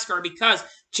watching NASCAR because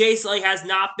Chase Elliott has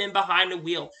not been behind the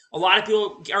wheel. A lot of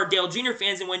people are Dale Jr.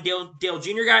 fans, and when Dale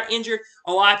Jr. got injured,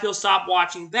 a lot of people stopped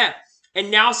watching them. And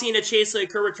now seeing that Chase Elliott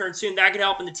could return soon, that could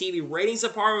help in the TV ratings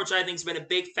department, which I think has been a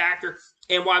big factor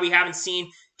in why we haven't seen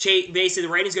basically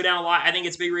the ratings go down a lot. I think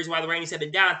it's a big reason why the ratings have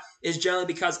been down is generally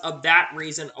because of that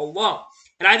reason alone.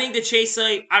 And I think that Chase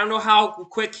Elliott, I don't know how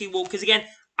quick he will, because again,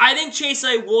 I think Chase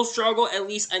Elliott will struggle at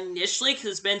least initially,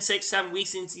 because it's been 6-7 weeks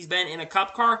since he's been in a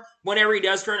cup car. Whenever he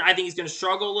does turn, I think he's going to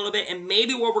struggle a little bit. And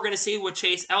maybe what we're going to see with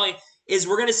Chase Elliott is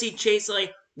we're going to see Chase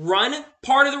Elliott run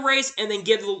part of the race and then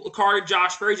give the car to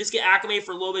Josh Berry, just get acclimated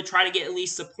for a little bit, try to get at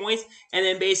least the points, and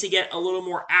then basically get a little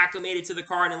more acclimated to the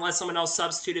car, and unless someone else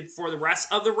substituted for the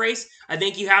rest of the race. I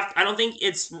don't think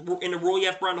it's in the rule you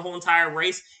have to run the whole entire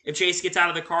race. If Chase gets out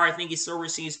of the car, I think he still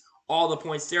receives all the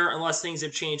points there, unless things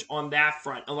have changed on that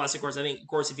front. Unless, of course,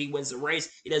 if he wins the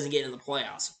race, he doesn't get in the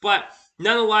playoffs. But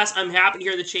nonetheless, I'm happy to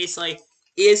hear that Chase Elliott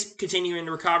is continuing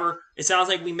to recover. It sounds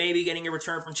like we may be getting a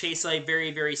return from Chase Elliott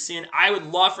very, very soon. I would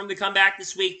love for him to come back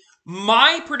this week.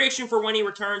 My prediction for when he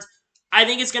returns, I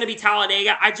think it's going to be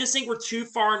Talladega. I just think we're too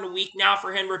far in the week now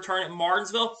for him to return at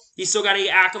Martinsville. He's still got to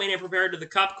get acclimated and prepared to the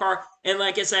Cup car. And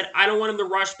like I said, I don't want him to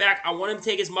rush back. I want him to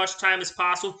take as much time as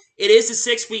possible. It is a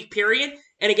 6-week period.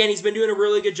 And again, he's been doing a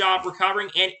really good job recovering.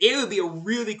 And it would be a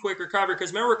really quick recovery.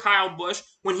 Because remember Kyle Busch,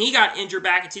 when he got injured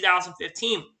back in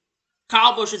 2015,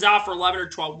 Kyle Busch is out for 11 or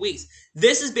 12 weeks.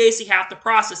 This is basically half the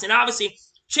process. And obviously,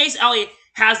 Chase Elliott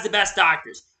has the best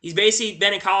doctors. He's basically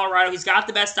been in Colorado. He's got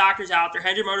the best doctors out there.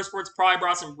 Hendrick Motorsports probably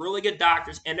brought some really good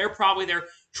doctors, and they're probably there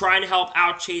trying to help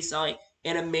out Chase Elliott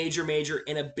in a major,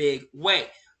 in a big way.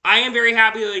 I am very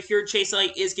happy to hear Chase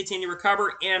Elliott is continuing to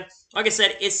recover, and like I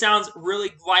said, it sounds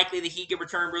really likely that he can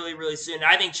return really, really soon.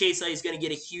 I think Chase Elliott is going to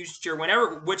get a huge cheer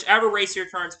whichever race he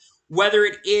returns, whether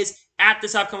it is at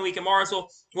this upcoming week in Martinsville,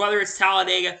 whether it's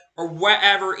Talladega, or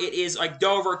wherever it is, like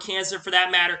Dover, Kansas for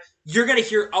that matter. You're going to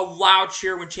hear a loud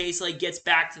cheer when Chase Elliott gets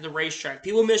back to the racetrack.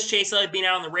 People miss Chase Elliott being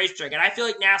out on the racetrack, and I feel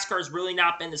like NASCAR has really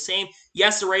not been the same.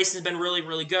 Yes, the race has been really,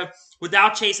 really good.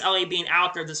 Without Chase Elliott being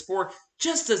out there, the sport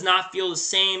just does not feel the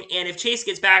same, and if Chase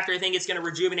gets back there, I think it's going to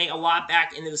rejuvenate a lot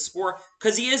back into the sport,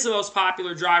 because he is the most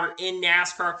popular driver in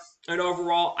NASCAR, and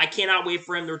overall, I cannot wait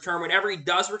for him to return. Whenever he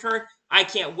does return, I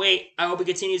can't wait. I hope he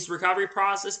continues the recovery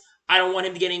process. I don't want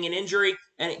him getting an injury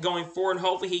and going forward.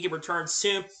 Hopefully, he can return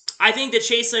soon. I think that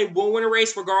Chase Elliott will win a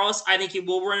race regardless. I think he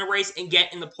will win a race and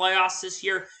get in the playoffs this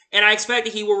year. And I expect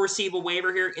that he will receive a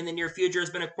waiver here in the near future.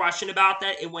 There's been a question about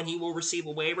that and when he will receive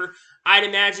a waiver. I'd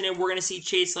imagine that we're going to see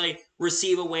Chase Elliott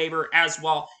receive a waiver as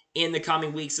well in the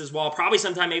coming weeks as well. Probably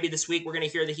sometime maybe this week we're going to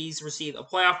hear that he's received a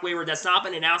playoff waiver. That's not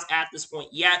been announced at this point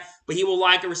yet, but he will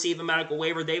likely receive a medical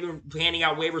waiver. They've been handing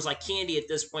out waivers like candy at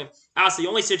this point. Honestly, the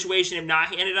only situation they've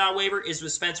not handed out a waiver is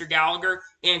with Spencer Gallagher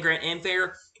and Grant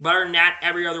Enfager. But other than that,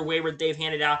 every other waiver that they've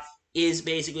handed out is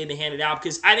basically been handed out,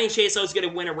 because I think Chase Elliott's going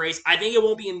to win a race. I think it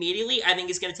won't be immediately. I think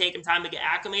it's going to take him time to get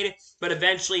acclimated, but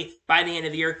eventually, by the end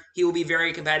of the year, he will be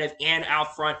very competitive and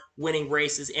out front winning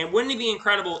races. And wouldn't it be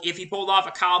incredible if he pulled off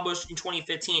a Kyle Busch in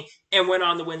 2015 and went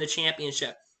on to win the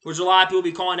championship, which a lot of people will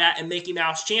be calling that a Mickey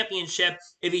Mouse championship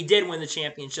if he did win the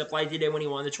championship like he did when he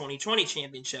won the 2020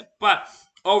 championship. But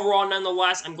overall,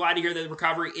 nonetheless, I'm glad to hear that the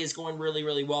recovery is going really,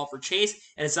 really well for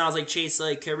Chase, and it sounds like Chase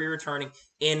Elliott could be returning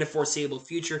in the foreseeable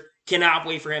future. Cannot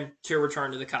wait for him to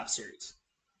return to the Cup Series.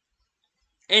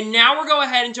 And now we'll go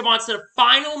ahead and jump on to the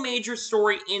final major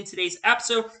story in today's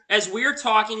episode, as we're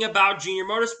talking about Junior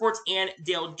Motorsports and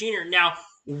Dale Jr. Now,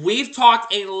 we've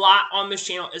talked a lot on this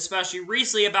channel, especially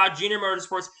recently, about Junior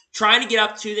Motorsports trying to get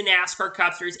up to the NASCAR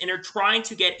Cup Series, and they're trying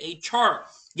to get a charter.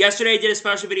 Yesterday, I did a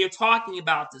special video talking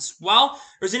about this. Well,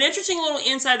 there's an interesting little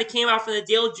insight that came out from the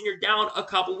Dale Jr. down a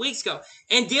couple weeks ago.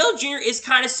 And Dale Jr. is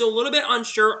kind of still a little bit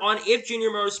unsure on if Junior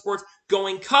Motorsports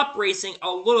going cup racing a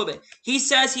little bit. He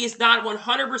says he is not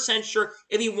 100% sure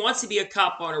if he wants to be a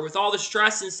cup owner. With all the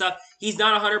stress and stuff, he's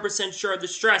not 100% sure of the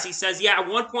stress. He says, yeah, at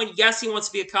one point, yes, he wants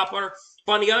to be a cup owner.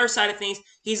 But on the other side of things,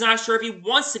 he's not sure if he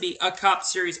wants to be a Cup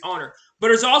Series owner. But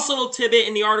there's also a little tidbit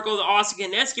in the article that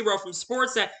Austin Konetsky wrote from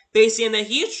Sports that basically saying that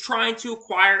he is trying to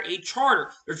acquire a charter.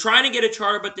 They're trying to get a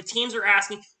charter, but the teams are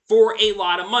asking for a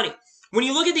lot of money. When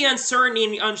you look at the uncertainty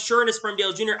and the unsureness from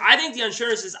Dale Jr., I think the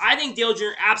unsureness is I think Dale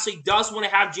Jr. absolutely does want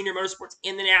to have Junior Motorsports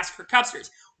in the NASCAR Cup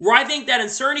Series. Where I think that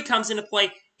uncertainty comes into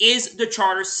play is the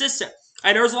charter system.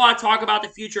 I know there's a lot of talk about the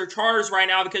future of charters right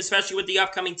now, because especially with the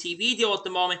upcoming TV deal at the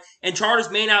moment, and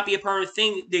charters may not be a permanent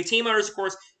thing. The team owners, of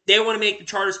course, they want to make the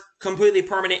charters completely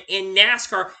permanent in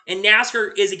NASCAR, and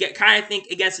NASCAR is kind of think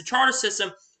against the charter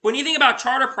system. When you think about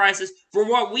charter prices, from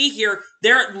what we hear,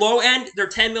 they're at low end, they're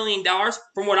 $10 million.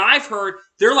 From what I've heard,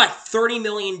 they're like $30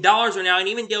 million right now, and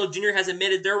even Dale Jr. has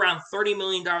admitted they're around $30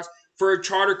 million for a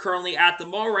charter currently at the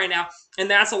mall right now, and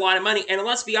that's a lot of money. And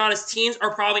let's be honest, teams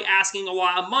are probably asking a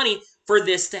lot of money for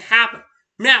this to happen.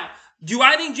 Now, do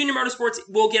I think Junior Motorsports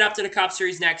will get up to the Cup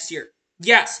Series next year?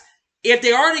 Yes. If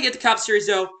they are to get the Cup Series,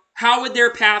 though, how would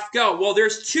their path go? Well,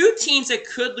 there's two teams that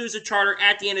could lose a charter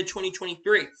at the end of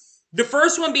 2023. The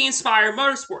first one being Spire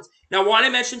Motorsports. Now, why did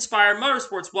I mention Spire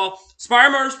Motorsports? Well, Spire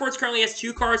Motorsports currently has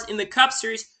 2 cars in the Cup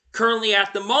Series currently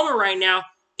at the moment right now.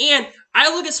 And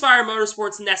I look at Spire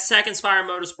Motorsports in that second Spire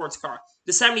Motorsports car.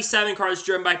 The 77 car is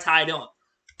driven by Ty Dillon.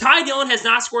 Ty Dillon has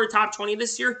not scored a top 20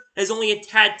 this year, has only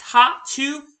had top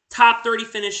 2 top 30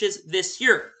 finishes this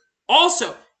year.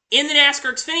 Also, in the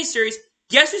NASCAR Xfinity Series,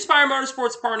 guess who Spire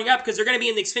Motorsports partnering up? Because they're going to be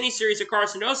in the Xfinity Series at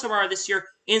Carson Osamar this year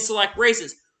in select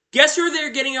races. Guess who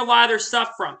they're getting a lot of their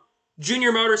stuff from?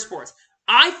 Junior Motorsports.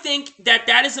 I think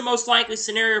that is the most likely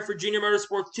scenario for Junior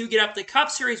Motorsports to get up the Cup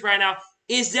Series right now,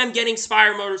 is them getting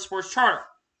Spire Motorsports charter.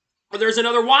 But there's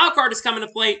another wild card that's coming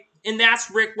to play, and that's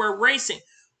Rick Ware Racing.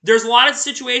 There's a lot of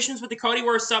situations with the Cody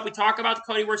Ware stuff. We talk about the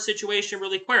Cody Ware situation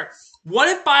really quick. What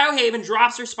if Biohaven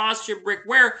drops their sponsorship of Rick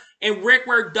Ware, and Rick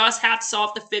Ware does have to sell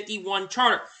off the 51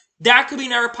 charter? That could be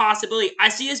another possibility. I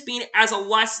see this being as a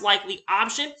less likely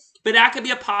option, but that could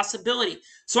be a possibility.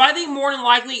 So I think more than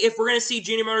likely, if we're going to see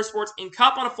Junior Motorsports in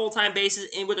Cup on a full-time basis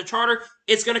and with a charter,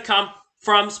 it's going to come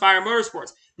from Spire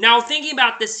Motorsports. Now, thinking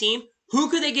about this team, who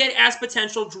could they get as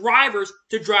potential drivers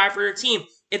to drive for their team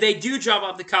if they do jump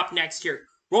up the Cup next year?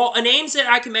 Well, a name that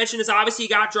I can mention is obviously you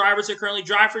got drivers that currently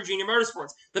drive for Junior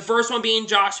Motorsports. The first one being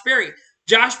Josh Berry.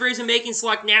 Josh Berry's been making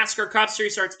select NASCAR Cup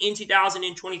Series starts in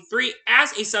 2023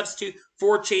 as a substitute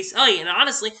for Chase Elliott. And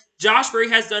honestly, Josh Berry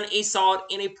has done a solid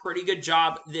and a pretty good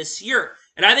job this year.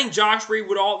 And I think Josh Berry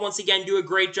would once again do a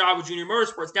great job with Junior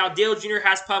Motorsports. Now, Dale Jr.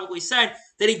 has publicly said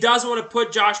that he doesn't want to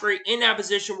put Josh Berry in that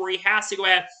position where he has to go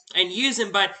ahead and use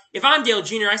him. But if I'm Dale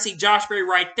Jr., I see Josh Berry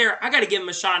right there. I got to give him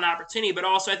a shot and opportunity. But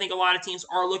also, I think a lot of teams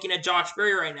are looking at Josh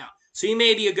Berry right now. So he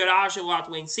may be a good option. We'll have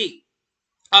to wait and see.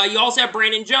 You also have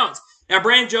Brandon Jones. Now,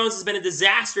 Brandon Jones has been a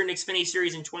disaster in the Xfinity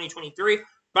Series in 2023.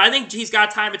 But I think he's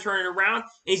got time to turn it around. And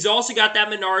he's also got that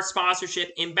Menard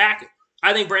sponsorship in back.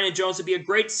 I think Brandon Jones would be a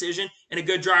great decision and a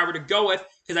good driver to go with,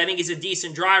 because I think he's a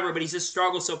decent driver, but he's just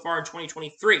struggled so far in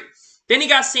 2023. Then you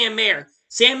got Sam Mayer.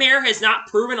 Sam Mayer has not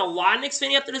proven a lot in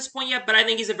Xfinity up to this point yet, but I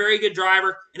think he's a very good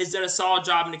driver and has done a solid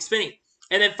job in Xfinity.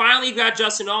 And then finally, you've got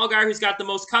Justin Allgaier, who's got the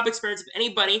most Cup experience of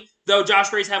anybody, though Josh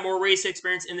Berry's had more race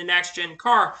experience in the next-gen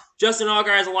car. Justin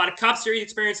Allgaier has a lot of Cup Series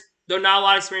experience, though not a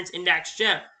lot of experience in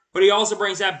next-gen. But he also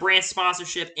brings that brand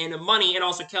sponsorship and the money, and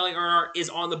also Kelly Earnhardt is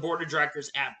on the board of directors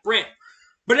at Brent.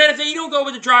 But then if you don't go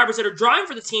with the drivers that are driving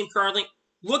for the team currently,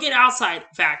 look at outside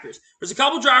factors. There's a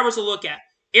couple drivers to look at.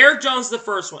 Eric Jones is the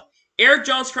first one. Eric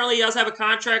Jones currently does have a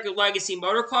contract with Legacy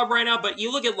Motor Club right now, but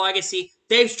you look at Legacy,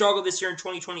 they've struggled this year in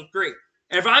 2023.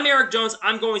 And if I'm Eric Jones,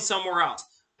 I'm going somewhere else.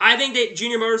 I think that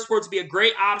Junior Motorsports would be a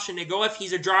great option to go if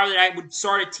he's a driver that I would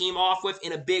start a team off with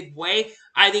in a big way.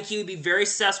 I think he would be very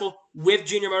successful with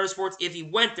Junior Motorsports if he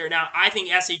went there. Now, I think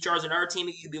SHR is another team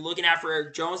that you could be looking at for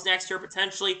Eric Jones next year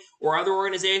potentially, or other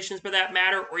organizations for that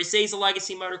matter, or he says a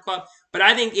Legacy Motor Club. But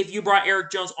I think if you brought Eric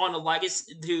Jones on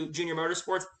to Junior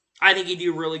Motorsports, I think he'd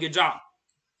do a really good job.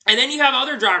 And then you have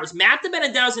other drivers. Matt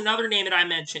DiBenedetto is another name that I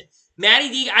mentioned. Matty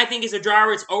D, I think, is a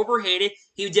driver that's overhated.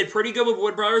 He did pretty good with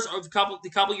Wood Brothers over the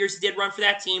couple years he did run for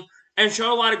that team, and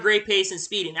showed a lot of great pace and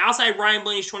speed. And outside Ryan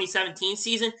Blaney's 2017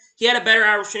 season, he had a better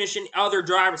average finish than other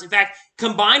drivers. In fact,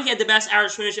 combined, he had the best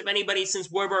average finish of anybody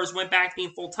since Wood Brothers went back to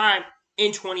being full-time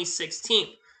in 2016.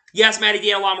 Yes, Matty D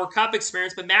had a lot more Cup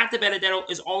experience, but Matt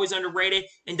DiBenedetto is always underrated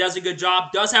and does a good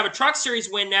job. Does have a Truck Series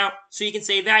win now, so you can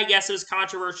say that. Yes, it was a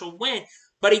controversial win,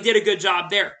 but he did a good job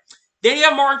there. Then you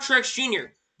have Martin Truex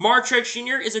Jr. Martin Truex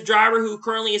Jr. is a driver who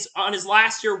currently is on his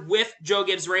last year with Joe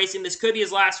Gibbs Racing. This could be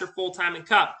his last year full-time in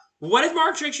Cup. What if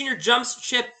Martin Truex Jr. jumps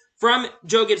ship from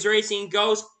Joe Gibbs Racing and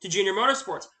goes to Junior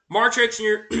Motorsports? Martin Truex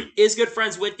Jr. is good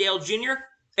friends with Dale Jr.,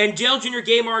 and Dale Jr.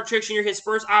 gave Martin Truex Jr. his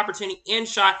first opportunity and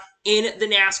shot in the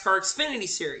NASCAR Xfinity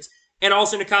Series, and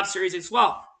also in the Cup Series as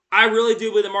well. I really do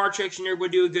believe that Mark Truex Jr.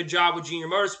 would do a good job with Junior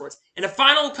Motorsports. And the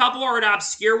final couple are the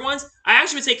obscure ones. I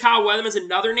actually would say Kyle Weatherman's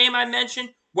another name I mentioned.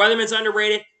 Weatherman's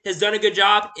underrated, has done a good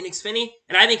job in Xfinity,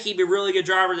 and I think he'd be a really good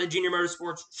driver that Junior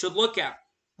Motorsports should look at.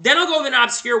 Then I'll go with an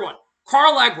obscure one.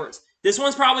 Carl Edwards. This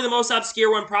one's probably the most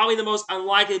obscure one, probably the most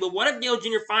unlikely, but what if Dale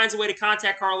Jr. finds a way to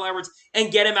contact Carl Edwards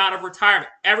and get him out of retirement?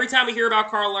 Every time we hear about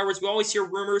Carl Edwards, we always hear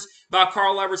rumors about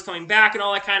Carl Edwards coming back and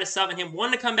all that kind of stuff, and him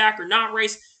wanting to come back or not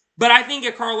race. But I think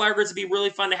at Carl Edwards would be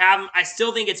really fun to have him. I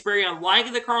still think it's very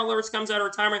unlikely that Carl Edwards comes out of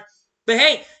retirement. But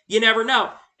hey, you never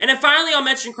know. And then finally, I'll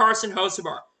mention Carson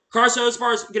Hocevar. Carson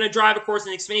Hocevar is going to drive, of course,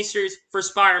 in the Xfinity Series for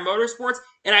Spire Motorsports.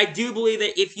 And I do believe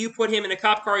that if you put him in a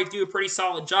Cup car, he'd do a pretty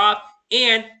solid job.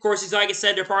 And, of course, he's, like I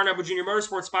said, they're partnered up with Junior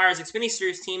Motorsports, Spire's Xfinity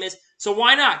Series team is. So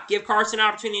why not give Carson an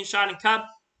opportunity and shot in Cup?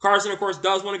 Carson, of course,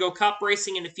 does want to go Cup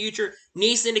racing in the future.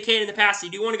 Niece indicated in the past he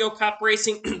do want to go Cup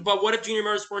racing, but what if Junior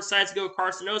Motorsports decides to go with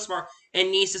Carson Hocevar and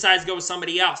Niece decides to go with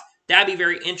somebody else? That'd be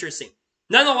very interesting.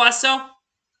 Nonetheless, though,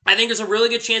 I think there's a really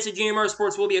good chance that Junior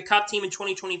Motorsports will be a Cup team in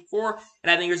 2024,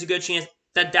 and I think there's a good chance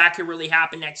that that could really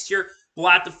happen next year. We'll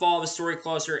have to follow the story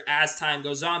closer as time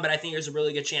goes on, but I think there's a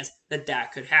really good chance that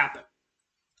that could happen.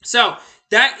 So,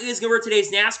 that is going to be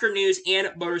today's NASCAR news and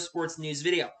motorsports news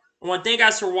video. I want to thank you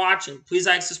guys for watching. Please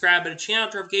like, subscribe to the channel,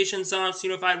 notifications on so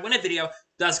you're notified when a video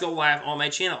does go live on my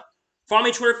channel. Follow me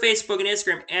on Twitter, Facebook, and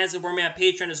Instagram, and support me on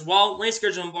Patreon as well. Links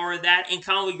are below that, and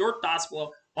comment your thoughts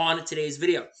below on today's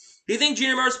video. Do you think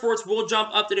Junior Motorsports will jump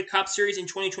up to the Cup Series in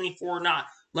 2024 or not?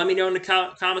 Let me know in the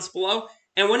comments below.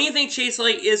 And when do you think Chase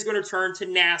Elliott is going to return to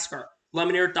NASCAR? Let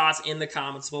me know your thoughts in the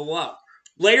comments below.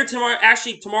 Later tomorrow,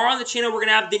 actually tomorrow on the channel, we're going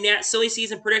to have the silly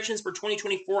season predictions for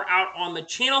 2024 out on the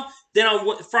channel. Then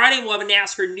on Friday, we'll have a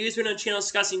NASCAR news video on the channel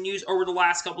discussing news over the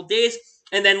last couple days.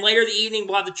 And then later in the evening,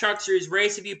 we'll have the Truck Series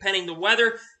race review pending the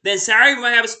weather. Then Saturday, we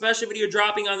might have a special video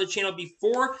dropping on the channel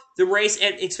before the race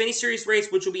at Xfinity Series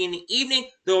race, which will be in the evening.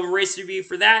 They'll have a race review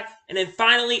for that. And then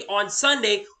finally, on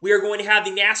Sunday, we are going to have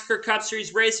the NASCAR Cup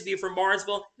Series race review from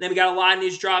Barnesville. And then we got a lot of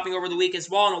news dropping over the week as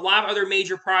well, and a lot of other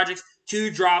major projects to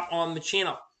drop on the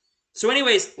channel. So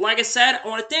anyways, like I said, I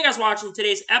want to thank you guys for watching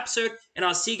today's episode, and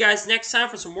I'll see you guys next time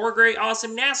for some more great,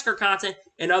 awesome NASCAR content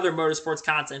and other motorsports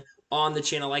content on the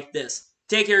channel like this.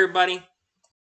 Take care, everybody.